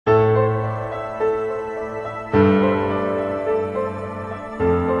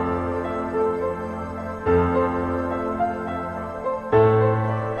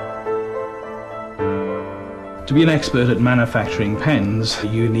To be an expert at manufacturing pens,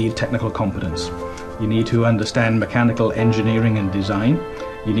 you need technical competence. You need to understand mechanical engineering and design.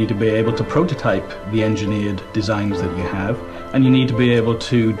 You need to be able to prototype the engineered designs that you have, and you need to be able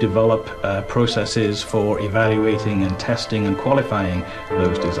to develop processes for evaluating and testing and qualifying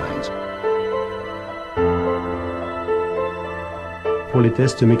those designs. Pour les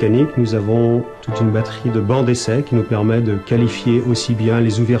tests mécaniques, nous avons toute une batterie de bancs d'essai qui nous permet de qualifier aussi bien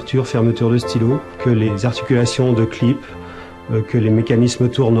les ouvertures, fermetures de stylos que les articulations de clips, que les mécanismes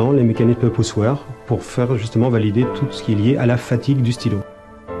tournants, les mécanismes poussoirs, pour faire justement valider tout ce qui est lié à la fatigue du stylo.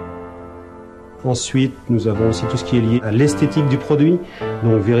 Ensuite, nous avons aussi tout ce qui est lié à l'esthétique du produit,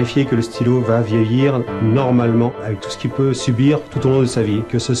 donc vérifier que le stylo va vieillir normalement avec tout ce qu'il peut subir tout au long de sa vie,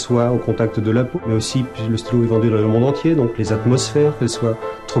 que ce soit au contact de la peau, mais aussi le stylo est vendu dans le monde entier, donc les atmosphères, qu'elles soient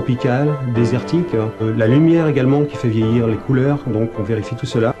tropicales, désertiques, la lumière également qui fait vieillir les couleurs, donc on vérifie tout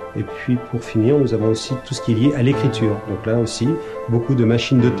cela. Et puis pour finir, nous avons aussi tout ce qui est lié à l'écriture, donc là aussi beaucoup de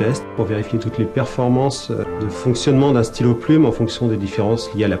machines de test pour vérifier toutes les performances de fonctionnement d'un stylo plume en fonction des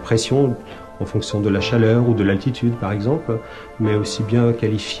différences liées à la pression, en fonction de la chaleur ou de l'altitude par exemple, mais aussi bien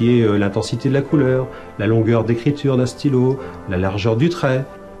qualifier l'intensité de la couleur, la longueur d'écriture d'un stylo, la largeur du trait,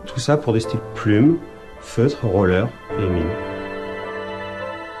 tout ça pour des styles plumes, feutre, roller et mine.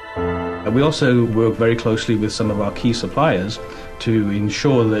 We also work very closely with some of our key suppliers to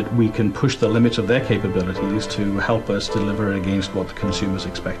ensure that we can push the limits of their capabilities to help us deliver against what the consumer is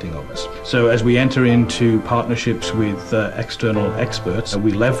expecting of us. So as we enter into partnerships with external experts,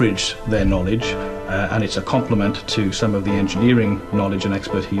 we leverage their knowledge and it's a complement to some of the engineering knowledge and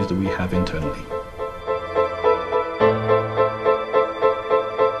expertise that we have internally.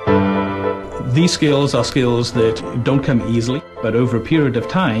 These skills are skills that don't come easily, but over a period of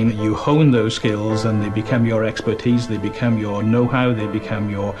time you hone those skills and they become your expertise, they become your know-how, they become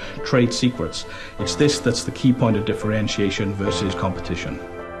your trade secrets. It's this that's the key point of differentiation versus competition.